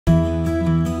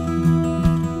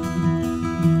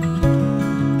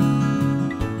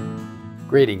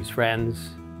Greetings,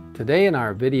 friends. Today in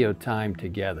our video time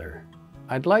together,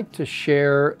 I'd like to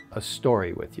share a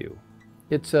story with you.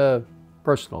 It's a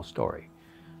personal story,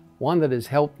 one that has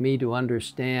helped me to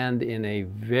understand in a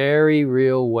very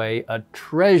real way a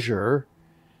treasure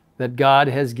that God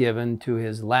has given to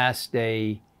His last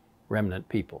day remnant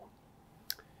people.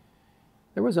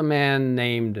 There was a man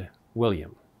named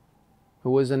William, who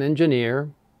was an engineer,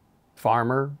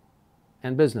 farmer,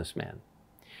 and businessman.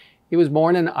 He was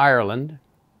born in Ireland.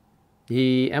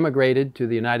 He emigrated to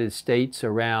the United States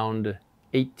around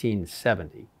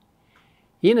 1870.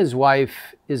 He and his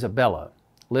wife, Isabella,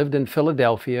 lived in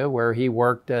Philadelphia, where he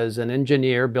worked as an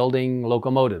engineer building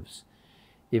locomotives.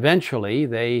 Eventually,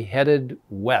 they headed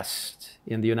west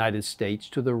in the United States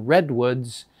to the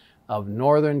redwoods of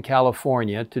Northern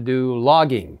California to do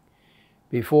logging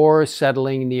before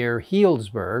settling near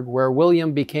Healdsburg, where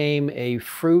William became a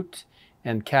fruit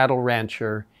and cattle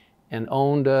rancher and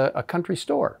owned a country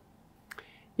store.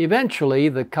 Eventually,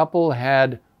 the couple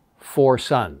had 4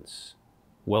 sons: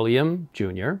 William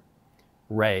Jr.,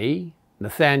 Ray,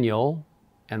 Nathaniel,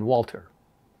 and Walter.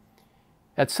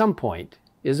 At some point,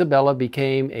 Isabella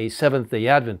became a Seventh-day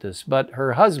Adventist, but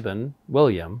her husband,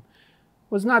 William,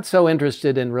 was not so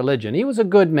interested in religion. He was a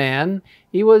good man.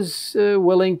 He was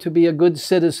willing to be a good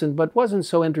citizen, but wasn't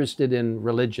so interested in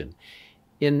religion.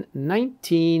 In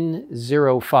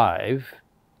 1905,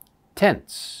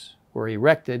 tents were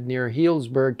erected near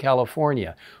Healdsburg,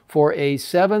 California, for a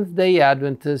Seventh-day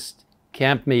Adventist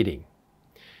camp meeting.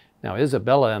 Now,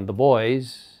 Isabella and the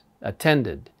boys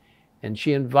attended, and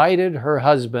she invited her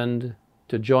husband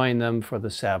to join them for the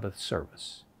Sabbath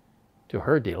service. To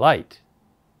her delight,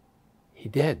 he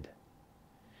did.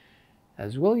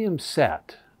 As William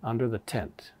sat under the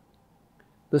tent,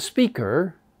 the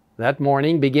speaker that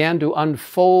morning began to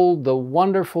unfold the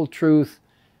wonderful truth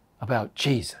about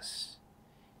Jesus,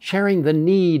 sharing the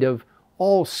need of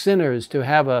all sinners to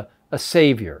have a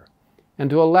Savior and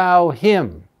to allow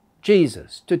Him,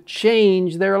 Jesus, to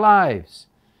change their lives.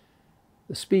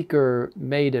 The speaker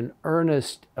made an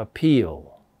earnest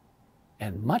appeal,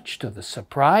 and much to the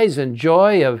surprise and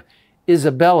joy of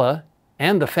Isabella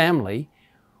and the family,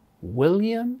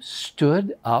 William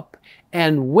stood up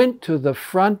and went to the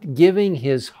front, giving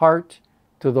his heart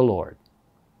to the Lord.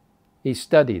 He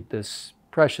studied this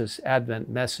precious Advent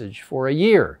message for a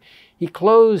year. He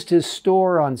closed his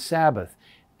store on Sabbath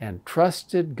and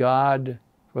trusted God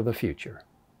for the future.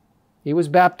 He was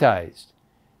baptized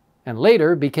and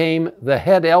later became the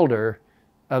head elder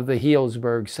of the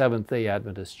Healdsburg Seventh-day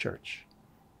Adventist Church.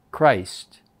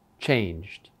 Christ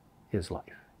changed his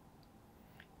life.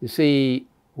 You see,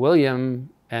 William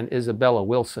and Isabella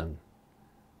Wilson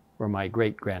were my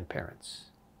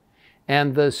great-grandparents.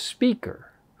 And the speaker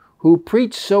who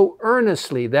preached so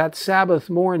earnestly that Sabbath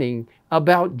morning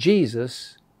about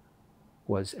Jesus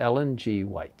was Ellen G.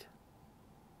 White.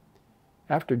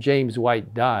 After James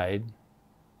White died,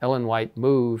 Ellen White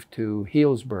moved to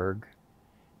Healdsburg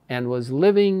and was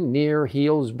living near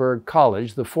Healdsburg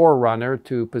College, the forerunner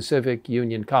to Pacific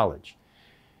Union College.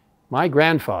 My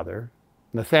grandfather,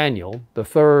 Nathaniel, the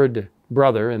third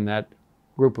brother in that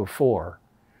group of 4,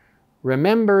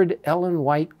 remembered Ellen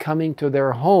White coming to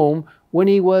their home when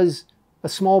he was a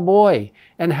small boy,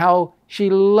 and how she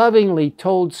lovingly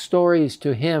told stories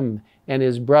to him and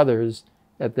his brothers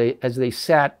as they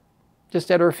sat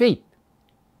just at her feet.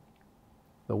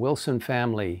 The Wilson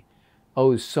family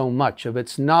owes so much of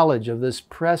its knowledge of this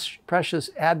precious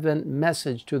Advent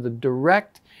message to the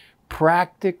direct,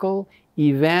 practical,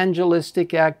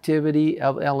 evangelistic activity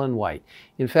of Ellen White.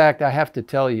 In fact, I have to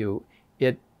tell you,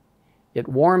 it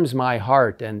warms my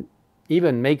heart and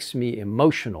even makes me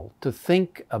emotional to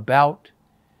think about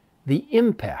the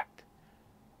impact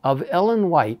of Ellen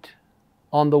White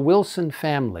on the Wilson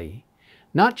family,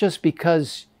 not just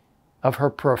because of her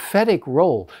prophetic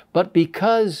role, but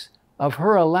because of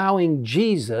her allowing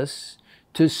Jesus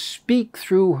to speak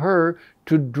through her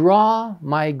to draw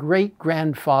my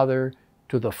great-grandfather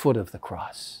to the foot of the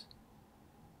cross.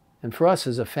 And for us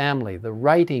as a family, the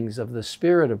writings of the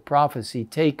Spirit of prophecy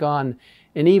take on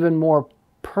an even more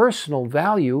personal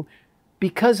value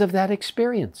because of that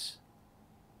experience.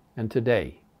 And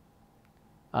today,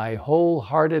 I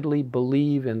wholeheartedly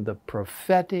believe in the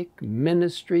prophetic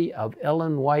ministry of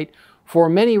Ellen White for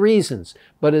many reasons,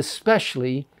 but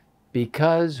especially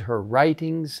because her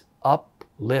writings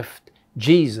uplift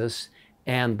Jesus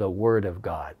and the Word of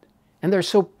God. And they're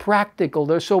so practical,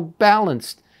 they're so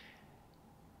balanced.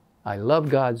 I love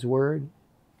God's Word,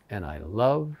 and I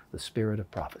love the Spirit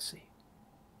of prophecy.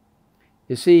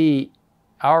 You see,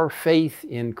 our faith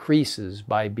increases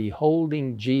by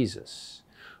beholding Jesus,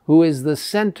 who is the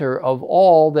center of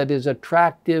all that is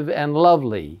attractive and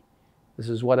lovely. This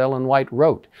is what Ellen White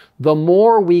wrote. The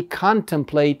more we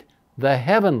contemplate the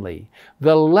heavenly,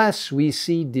 the less we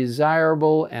see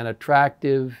desirable and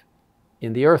attractive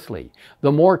in the earthly.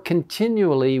 The more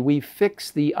continually we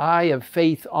fix the eye of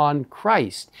faith on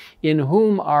Christ, in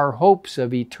whom our hopes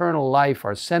of eternal life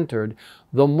are centered,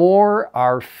 the more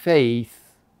our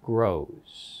faith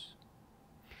grows.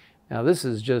 Now, this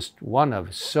is just one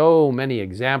of so many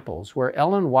examples where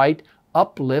Ellen White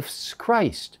uplifts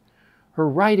Christ. Her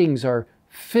writings are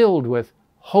filled with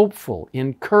hopeful,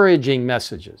 encouraging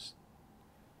messages.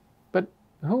 But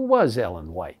who was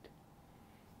Ellen White?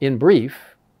 In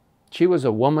brief, she was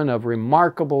a woman of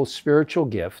remarkable spiritual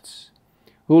gifts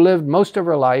who lived most of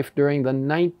her life during the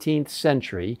 19th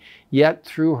century, yet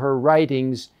through her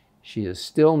writings, she is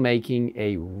still making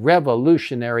a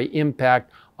revolutionary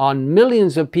impact on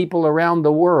millions of people around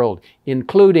the world,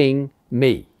 including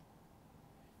me.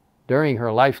 During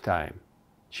her lifetime,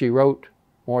 she wrote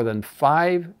more than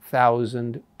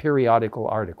 5,000 periodical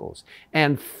articles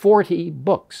and 40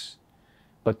 books.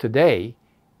 But today,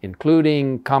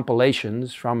 including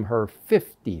compilations from her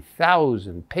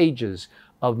 50,000 pages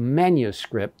of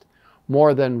manuscript,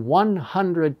 more than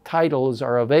 100 titles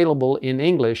are available in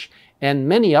English and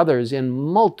many others in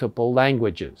multiple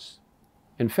languages.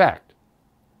 In fact,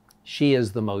 she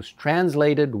is the most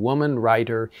translated woman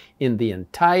writer in the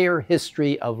entire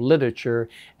history of literature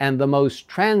and the most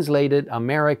translated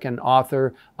American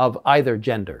author of either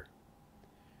gender.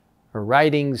 Her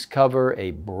writings cover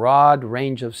a broad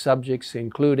range of subjects,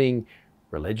 including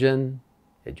religion,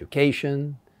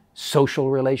 education, social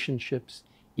relationships,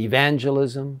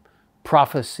 evangelism,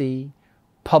 prophecy,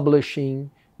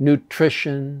 publishing,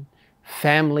 nutrition,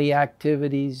 family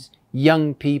activities,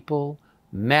 young people,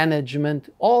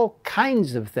 management, all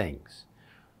kinds of things.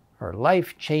 Her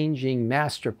life-changing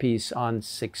masterpiece on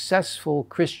successful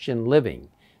Christian living,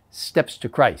 Steps to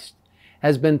Christ,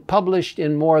 has been published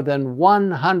in more than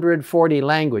 140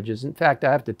 languages. In fact,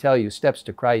 I have to tell you, Steps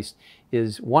to Christ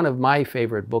is one of my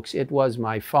favorite books. It was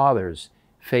my father's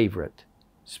favorite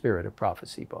Spirit of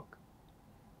Prophecy book.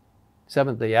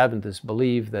 Seventh-day Adventists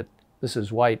believe that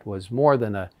Mrs. White was more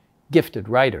than a gifted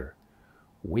writer.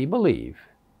 We believe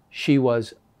she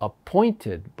was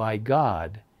appointed by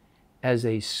God as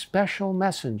a special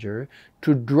messenger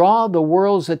to draw the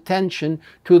world's attention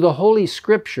to the Holy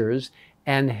Scriptures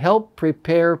and help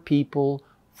prepare people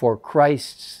for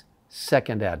Christ's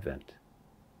second advent,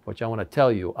 which I want to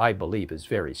tell you, I believe is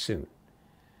very soon.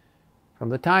 From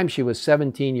the time she was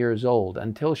 17 years old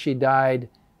until she died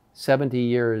 70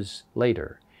 years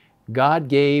later, God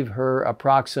gave her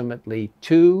approximately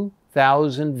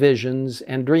 2,000 visions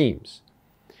and dreams.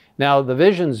 Now, the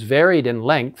visions varied in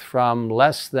length from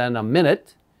less than a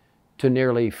minute to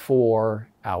nearly 4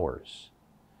 hours.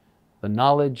 The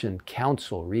knowledge and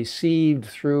counsel received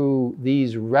through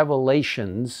these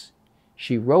revelations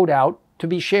she wrote out to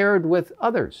be shared with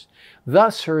others.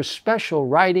 Thus, her special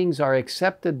writings are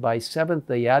accepted by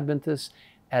Seventh-day Adventists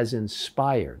as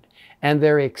inspired, and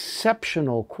their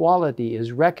exceptional quality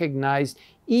is recognized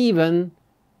even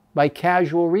by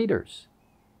casual readers.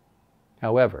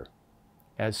 However,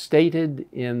 as stated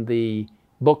in the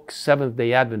book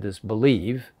Seventh-day Adventists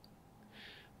Believe,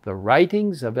 the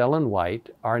writings of Ellen White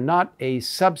are not a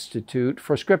substitute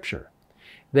for Scripture.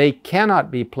 They cannot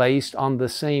be placed on the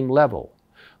same level.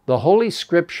 The Holy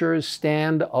Scriptures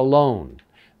stand alone,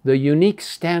 the unique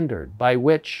standard by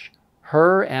which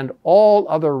her and all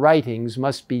other writings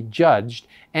must be judged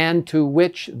and to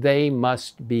which they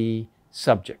must be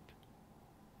subject.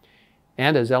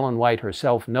 And as Ellen White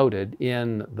herself noted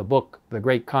in the book, The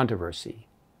Great Controversy,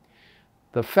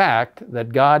 the fact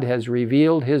that God has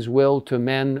revealed His will to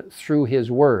men through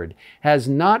His Word has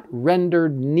not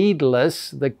rendered needless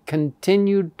the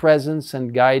continued presence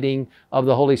and guiding of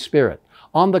the Holy Spirit.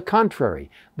 On the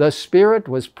contrary, the Spirit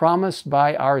was promised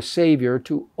by our Savior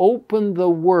to open the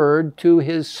Word to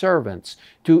His servants,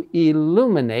 to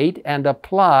illuminate and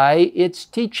apply its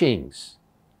teachings.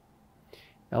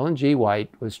 Ellen G. White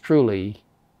was truly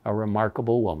a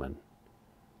remarkable woman,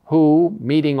 who,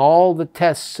 meeting all the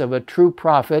tests of a true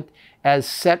prophet as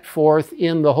set forth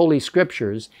in the Holy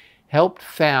Scriptures, helped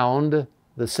found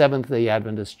the Seventh-day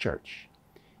Adventist Church.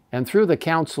 And through the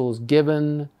counsels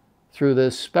given through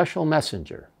this special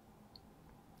messenger,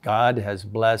 God has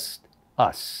blessed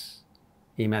us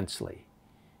immensely.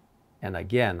 And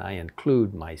again, I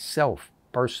include myself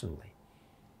personally.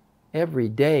 Every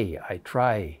day I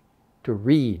try to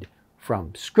read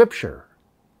from Scripture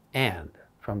and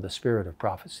from the Spirit of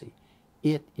Prophecy.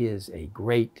 It is a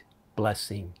great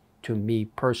blessing to me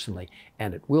personally,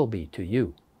 and it will be to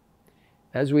you.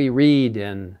 As we read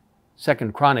in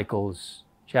 2 Chronicles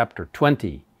chapter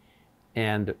 20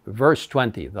 and verse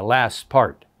 20, the last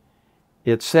part,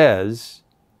 it says,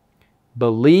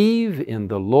 "Believe in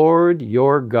the Lord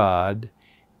your God,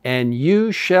 and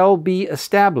you shall be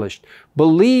established.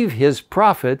 Believe his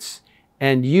prophets,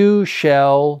 and you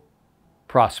shall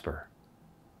prosper."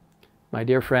 My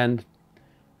dear friend,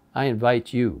 I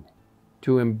invite you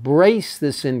to embrace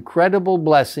this incredible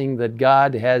blessing that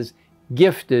God has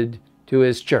gifted to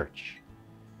his church.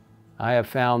 I have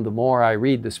found the more I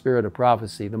read the Spirit of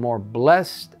Prophecy, the more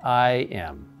blessed I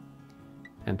am.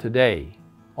 And today,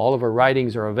 all of our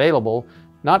writings are available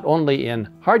not only in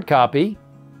hard copy,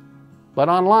 but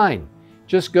online.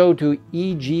 Just go to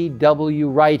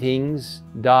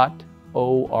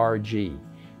egwritings.org.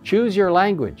 Choose your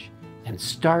language and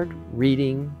start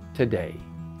reading today.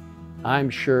 I'm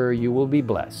sure you will be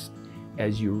blessed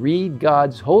as you read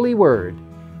God's holy word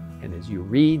and as you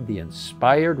read the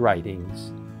inspired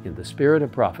writings in the Spirit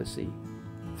of Prophecy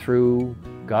through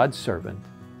God's servant,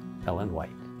 Ellen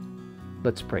White.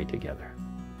 Let's pray together.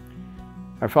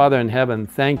 Our Father in heaven,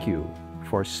 thank you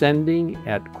for sending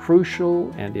at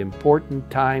crucial and important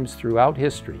times throughout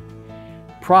history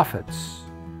prophets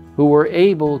who were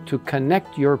able to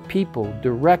connect your people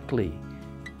directly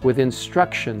with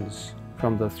instructions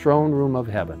from the throne room of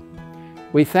heaven.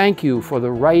 We thank you for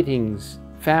the writings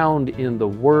found in the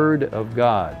Word of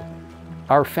God,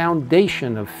 our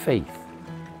foundation of faith.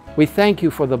 We thank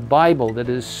you for the Bible that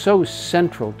is so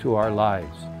central to our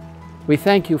lives. We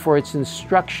thank you for its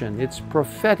instruction, its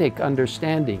prophetic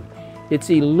understanding,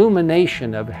 its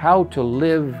illumination of how to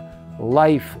live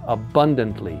life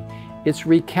abundantly, its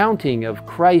recounting of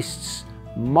Christ's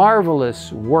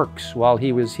marvelous works while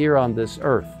he was here on this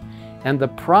earth, and the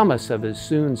promise of his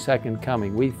soon second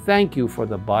coming. We thank you for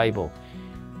the Bible.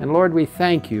 And Lord, we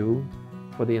thank you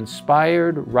for the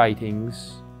inspired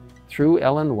writings through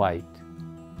Ellen White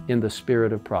in the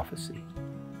Spirit of Prophecy.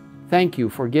 Thank you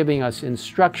for giving us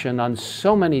instruction on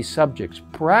so many subjects,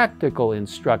 practical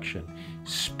instruction,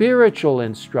 spiritual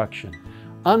instruction,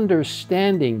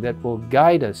 understanding that will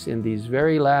guide us in these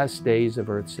very last days of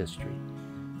Earth's history.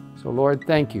 So Lord,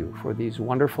 thank you for these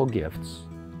wonderful gifts.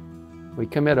 We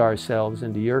commit ourselves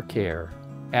into your care,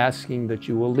 asking that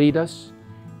you will lead us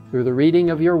through the reading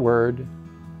of your word,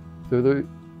 through the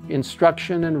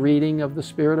instruction and reading of the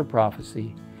Spirit of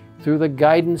Prophecy, through the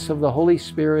guidance of the Holy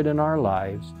Spirit in our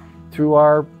lives, through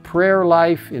our prayer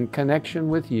life in connection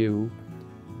with you,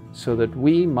 so that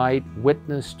we might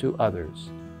witness to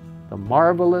others the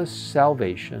marvelous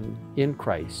salvation in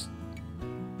Christ,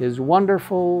 his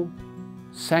wonderful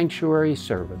sanctuary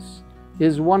service,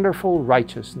 his wonderful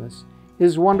righteousness,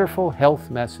 his wonderful health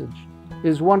message,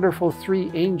 his wonderful three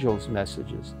angels'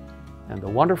 messages, and the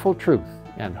wonderful truth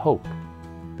and hope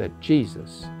that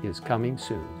Jesus is coming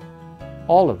soon.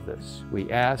 All of this we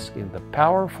ask in the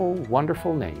powerful,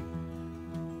 wonderful name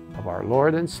of our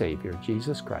Lord and Savior,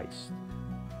 Jesus Christ.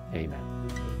 Amen.